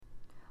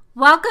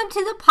Welcome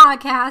to the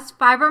podcast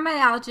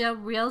Fibromyalgia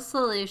Real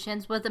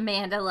Solutions with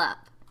Amanda Love.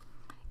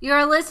 You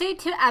are listening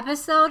to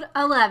episode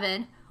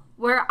 11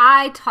 where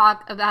I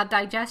talk about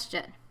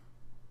digestion.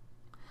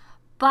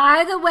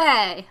 By the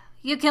way,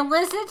 you can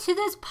listen to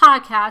this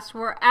podcast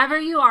wherever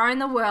you are in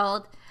the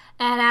world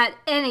and at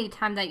any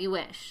time that you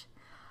wish.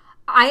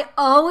 I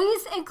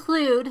always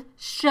include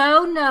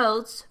show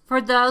notes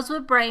for those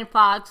with brain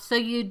fog so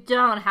you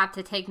don't have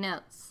to take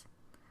notes.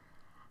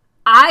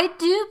 I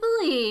do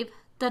believe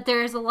that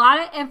there is a lot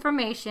of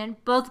information,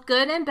 both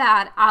good and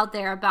bad, out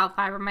there about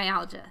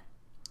fibromyalgia.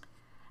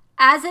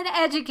 As an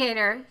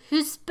educator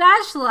who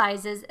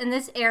specializes in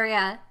this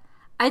area,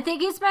 I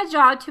think it's my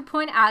job to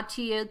point out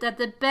to you that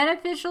the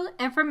beneficial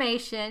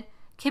information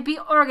can be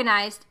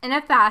organized in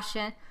a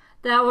fashion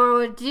that will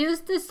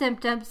reduce the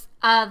symptoms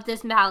of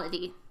this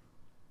malady.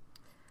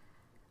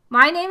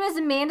 My name is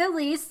Amanda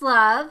Lise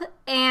Love,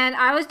 and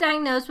I was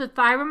diagnosed with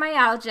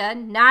fibromyalgia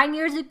 9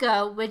 years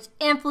ago, which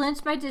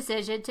influenced my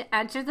decision to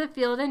enter the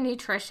field of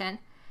nutrition.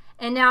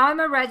 And now I'm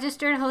a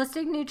registered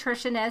holistic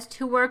nutritionist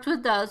who works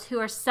with those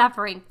who are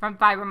suffering from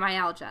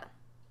fibromyalgia.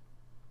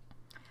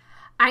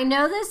 I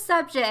know this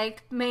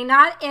subject may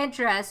not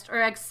interest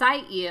or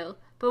excite you,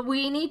 but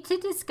we need to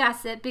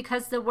discuss it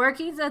because the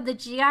workings of the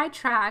GI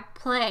tract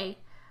play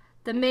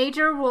the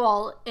major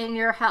role in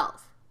your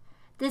health.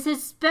 This is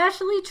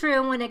especially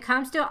true when it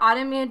comes to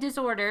autoimmune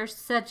disorders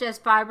such as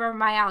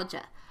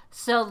fibromyalgia.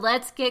 So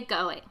let's get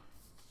going.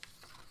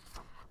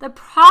 The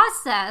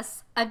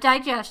process of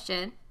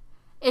digestion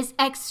is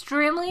an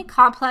extremely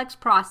complex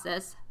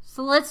process,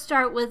 so let's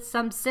start with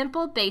some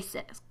simple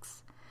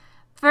basics.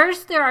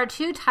 First, there are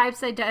two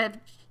types of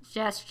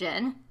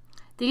digestion.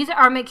 These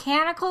are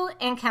mechanical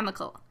and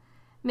chemical.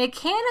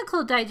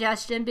 Mechanical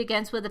digestion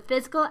begins with a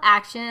physical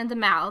action in the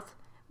mouth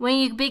when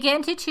you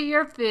begin to chew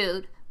your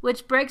food,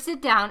 which breaks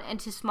it down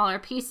into smaller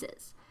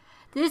pieces.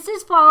 This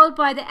is followed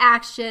by the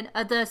action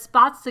of the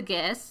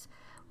esophagus,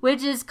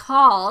 which is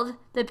called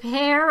the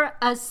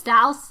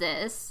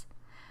peristalsis,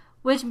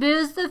 which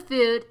moves the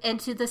food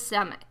into the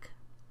stomach.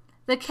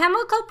 The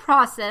chemical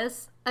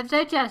process of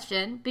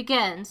digestion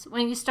begins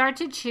when you start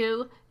to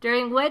chew,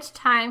 during which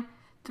time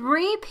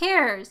 3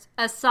 pairs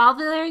of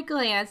salivary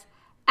glands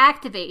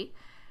activate,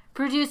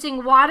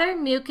 producing water,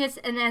 mucus,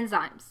 and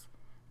enzymes.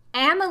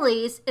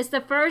 Amylase is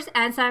the first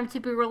enzyme to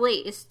be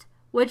released,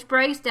 which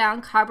breaks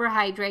down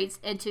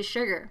carbohydrates into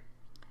sugar.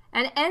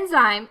 An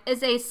enzyme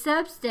is a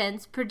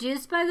substance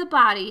produced by the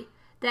body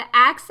that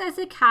acts as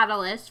a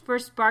catalyst for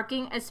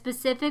sparking a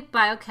specific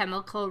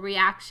biochemical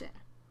reaction.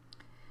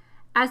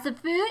 As the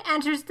food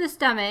enters the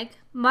stomach,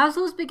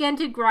 muscles begin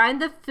to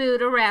grind the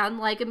food around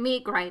like a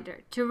meat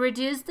grinder to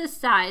reduce the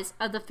size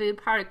of the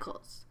food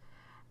particles.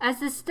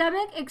 As the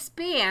stomach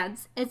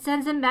expands, it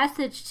sends a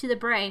message to the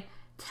brain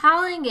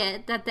telling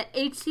it that the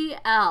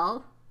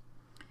HCl,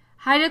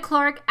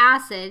 hydrochloric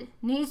acid,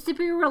 needs to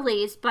be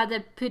released by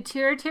the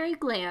pituitary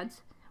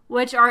glands,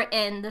 which are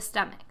in the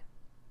stomach.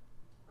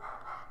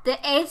 The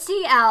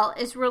HCl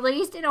is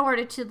released in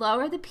order to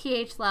lower the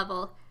pH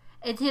level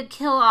and to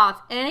kill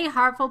off any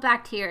harmful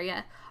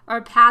bacteria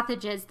or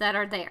pathogens that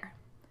are there.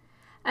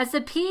 As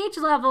the pH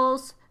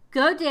levels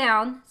go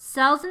down,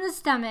 cells in the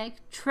stomach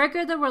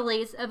trigger the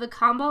release of a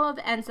combo of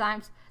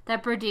enzymes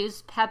that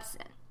produce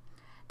pepsin.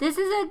 This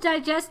is a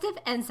digestive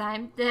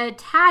enzyme that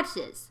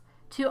attaches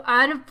to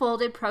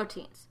unfolded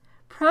proteins.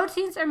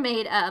 Proteins are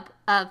made up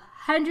of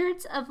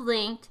hundreds of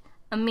linked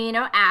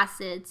amino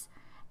acids,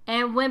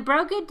 and when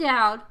broken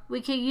down, we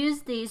can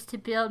use these to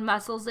build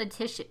muscles and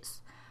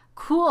tissues.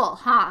 Cool,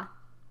 huh?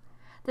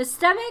 The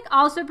stomach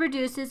also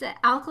produces an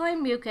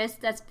alkaline mucus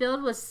that's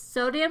filled with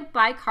sodium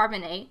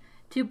bicarbonate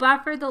to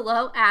buffer the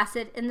low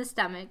acid in the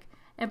stomach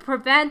and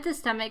prevent the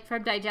stomach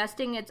from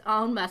digesting its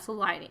own muscle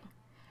lining.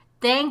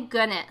 Thank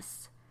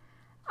goodness.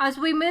 As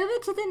we move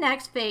into the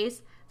next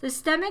phase, the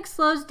stomach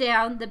slows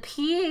down, the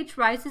pH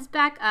rises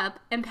back up,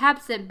 and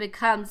pepsin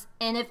becomes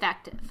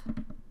ineffective.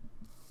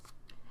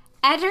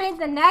 Entering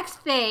the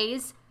next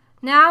phase,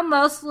 now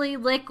mostly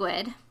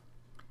liquid,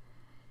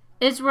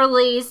 is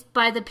released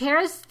by the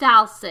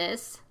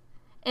peristalsis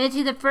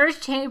into the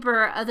first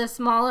chamber of the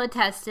small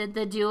intestine,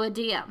 the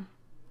duodenum.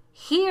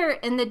 Here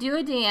in the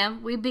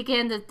duodenum, we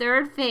begin the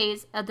third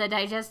phase of the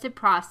digestive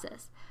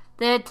process,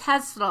 the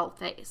intestinal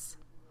phase.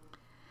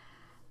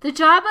 The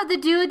job of the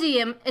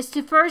duodenum is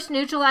to first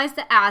neutralize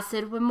the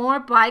acid with more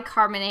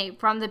bicarbonate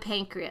from the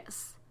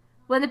pancreas.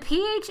 When the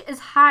pH is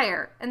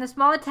higher and the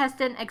small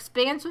intestine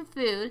expands with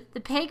food, the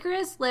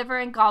pancreas, liver,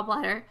 and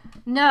gallbladder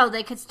know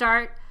they can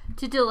start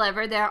to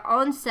deliver their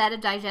own set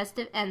of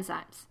digestive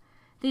enzymes.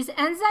 These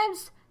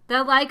enzymes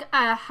that, like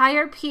a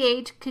higher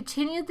pH,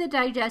 continue the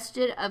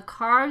digestion of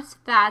carbs,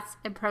 fats,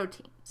 and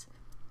proteins.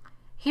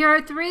 Here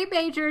are 3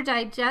 major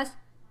digestive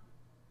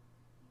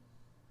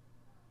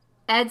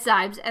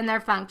enzymes and their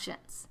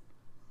functions.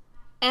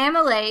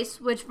 Amylase,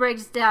 which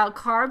breaks down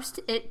carbs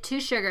to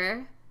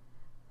sugar.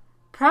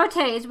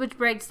 Protease, which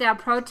breaks down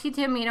protein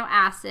to amino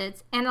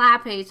acids. And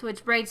lipase,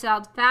 which breaks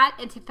down fat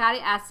into fatty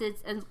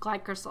acids and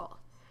glycerol.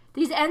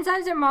 These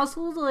enzymes are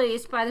mostly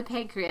released by the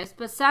pancreas,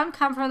 but some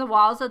come from the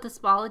walls of the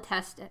small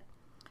intestine.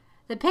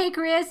 The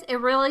pancreas,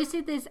 in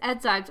releasing these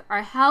enzymes,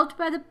 are helped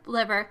by the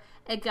liver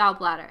and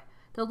gallbladder.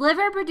 The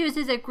liver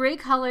produces a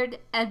green-colored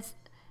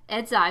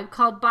enzyme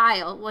called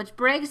bile, which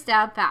breaks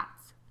down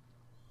fats.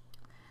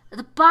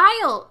 The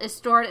bile is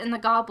stored in the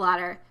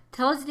gallbladder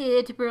till it's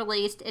needed to be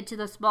released into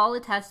the small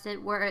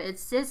intestine, where it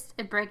assists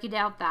in breaking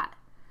down fat.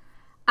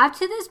 Up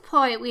to this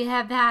point, we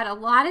have had a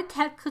lot of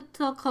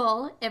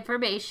technical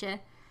information,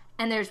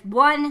 and there's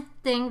one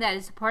thing that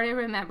is important to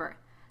remember,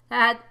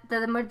 that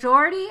the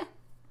majority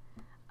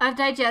of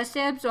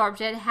digestive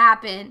absorption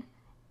happen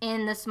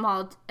in the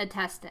small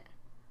intestine.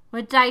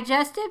 When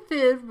digested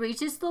food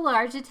reaches the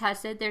large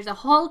intestine, there's a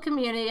whole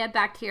community of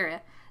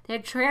bacteria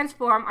that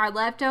transform our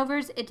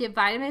leftovers into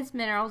vitamins,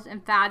 minerals,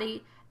 and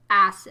fatty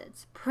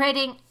acids.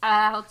 Pretty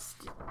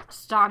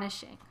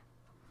astonishing.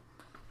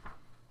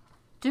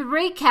 To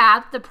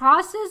recap, the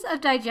process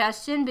of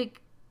digestion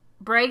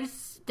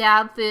breaks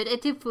down food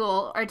into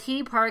fuel or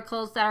tiny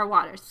particles that are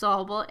water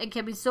soluble and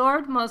can be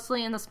absorbed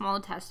mostly in the small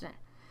intestine.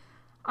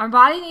 Our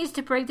body needs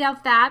to break down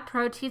fat,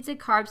 proteins, and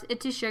carbs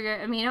into sugar,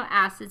 amino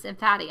acids, and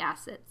fatty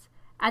acids.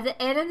 At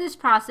the end of this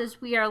process,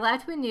 we are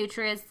left with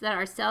nutrients that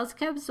our cells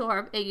can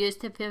absorb and use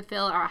to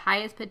fulfill our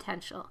highest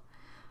potential.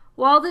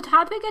 While the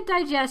topic of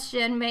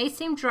digestion may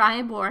seem dry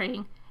and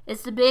boring,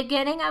 it's the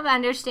beginning of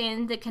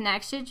understanding the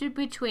connection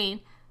between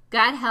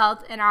gut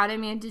health and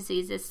autoimmune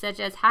diseases such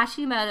as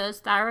Hashimoto's,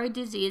 thyroid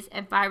disease,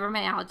 and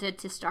fibromyalgia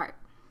to start.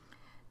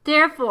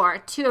 Therefore,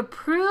 to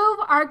improve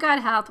our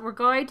gut health, we're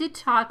going to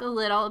talk a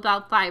little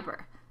about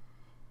fiber.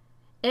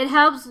 It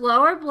helps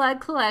lower blood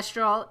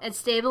cholesterol and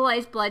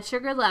stabilize blood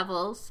sugar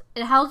levels.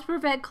 It helps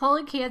prevent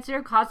colon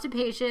cancer,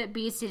 constipation,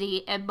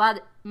 obesity, and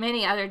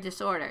many other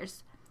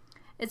disorders.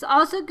 It's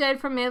also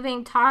good for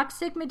moving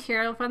toxic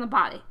material from the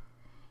body.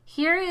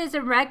 Here's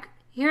a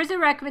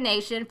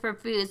recommendation for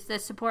foods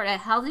that support a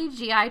healthy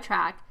GI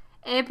tract,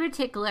 and in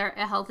particular,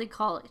 a healthy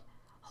colon.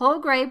 Whole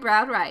grain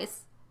brown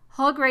rice,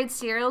 whole grain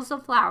cereals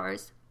and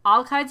flours,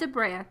 all kinds of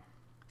bran,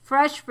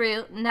 fresh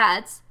fruit,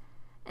 nuts,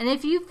 and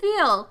if you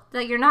feel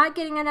that you're not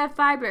getting enough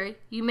fiber,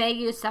 you may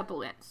use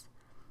supplements.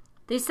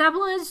 These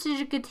supplements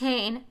should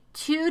contain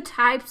 2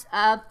 types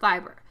of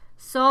fiber,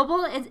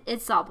 soluble and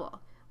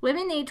insoluble.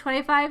 Women need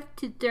 25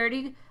 to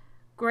 30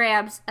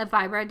 grams of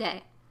fiber a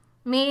day.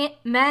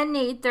 Men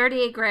need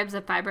 38 grams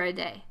of fiber a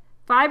day.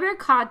 Fiber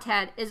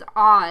content is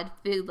on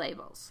food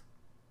labels.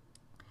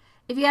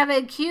 If you have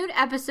an acute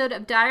episode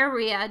of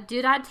diarrhea,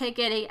 do not take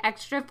any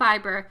extra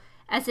fiber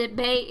as it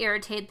may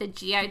irritate the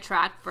GI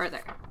tract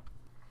further.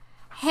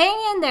 Hang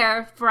in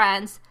there,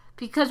 friends,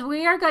 because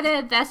we are going to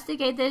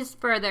investigate this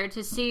further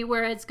to see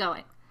where it's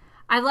going.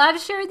 I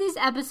love sharing these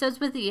episodes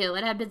with you,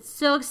 and I've been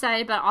so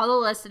excited about all the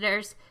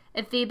listeners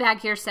and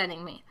feedback you're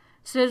sending me.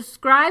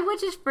 Subscribe,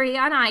 which is free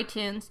on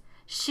iTunes.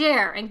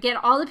 Share and get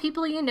all the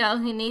people you know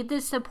who need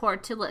this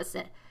support to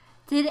listen.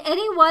 Did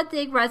any one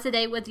thing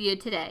resonate with you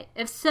today?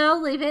 If so,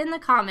 leave it in the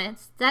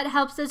comments. That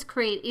helps us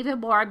create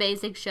even more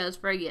amazing shows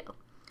for you.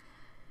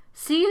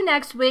 See you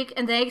next week,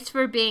 and thanks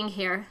for being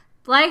here.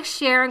 Like,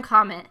 share, and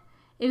comment.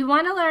 If you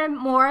want to learn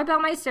more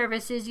about my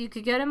services, you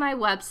could go to my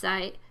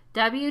website,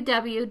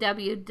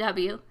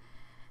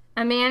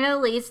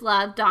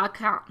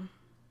 www.amandaleeslove.com,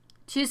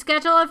 to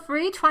schedule a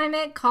free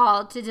 20-minute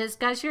call to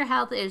discuss your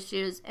health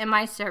issues and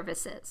my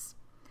services.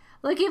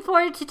 Looking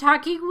forward to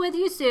talking with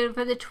you soon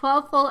for the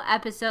 12th full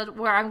episode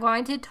where I'm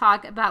going to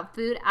talk about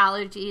food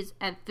allergies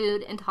and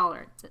food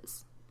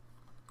intolerances.